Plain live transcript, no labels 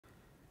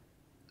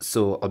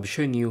So I'll be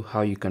showing you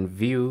how you can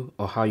view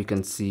or how you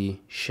can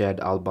see shared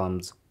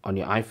albums on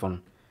your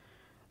iPhone.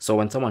 So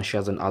when someone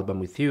shares an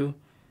album with you,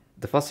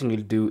 the first thing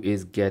you'll do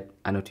is get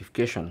a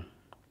notification.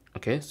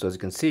 Okay, so as you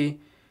can see,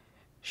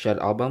 shared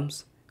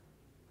albums,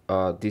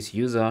 this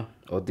user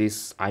or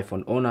this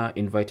iPhone owner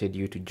invited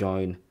you to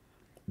join.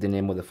 The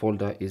name of the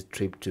folder is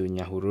Trip to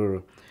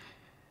Nyahururu.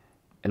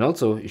 And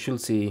also you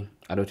should see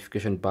a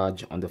notification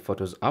badge on the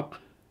Photos app.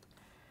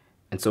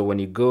 And so when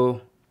you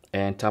go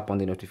and tap on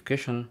the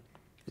notification,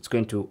 it's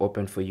going to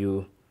open for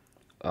you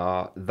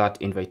that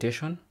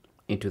invitation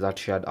into that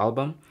shared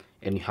album,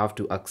 and you have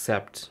to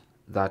accept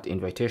that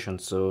invitation.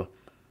 So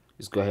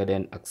just go ahead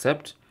and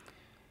accept.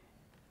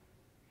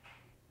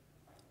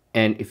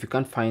 And if you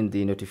can't find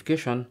the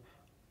notification,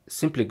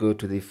 simply go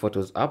to the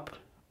Photos app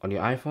on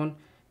your iPhone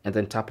and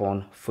then tap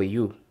on For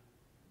You.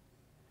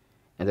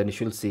 And then you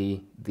should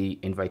see the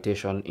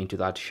invitation into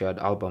that shared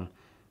album.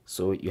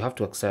 So you have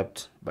to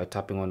accept by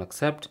tapping on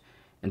accept,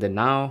 and then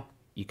now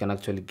you can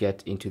actually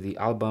get into the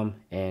album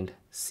and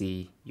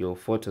see your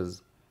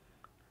photos.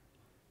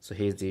 So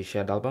here's the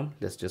shared album.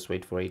 Let's just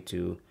wait for it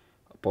to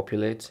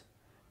populate.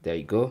 There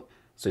you go.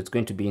 So it's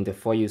going to be in the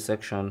For You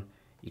section.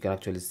 You can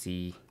actually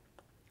see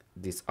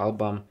this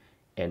album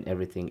and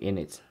everything in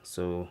it.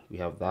 So we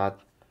have that.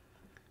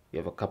 We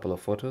have a couple of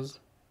photos.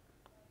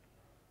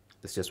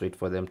 Let's just wait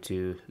for them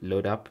to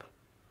load up.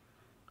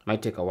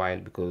 Might take a while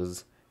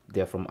because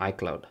they're from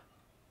iCloud.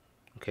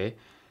 Okay,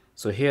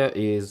 so here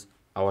is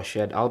our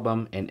shared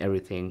album and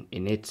everything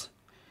in it.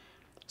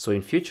 So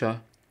in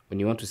future, when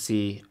you want to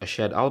see a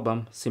shared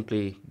album,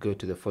 simply go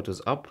to the Photos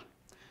app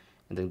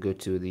and then go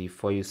to the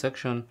For You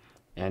section,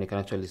 and you can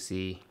actually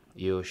see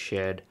your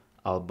shared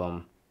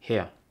album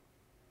here.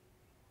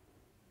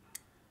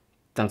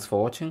 Thanks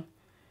for watching.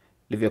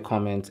 Leave your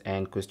comments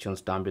and questions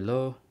down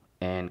below,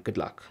 and good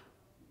luck.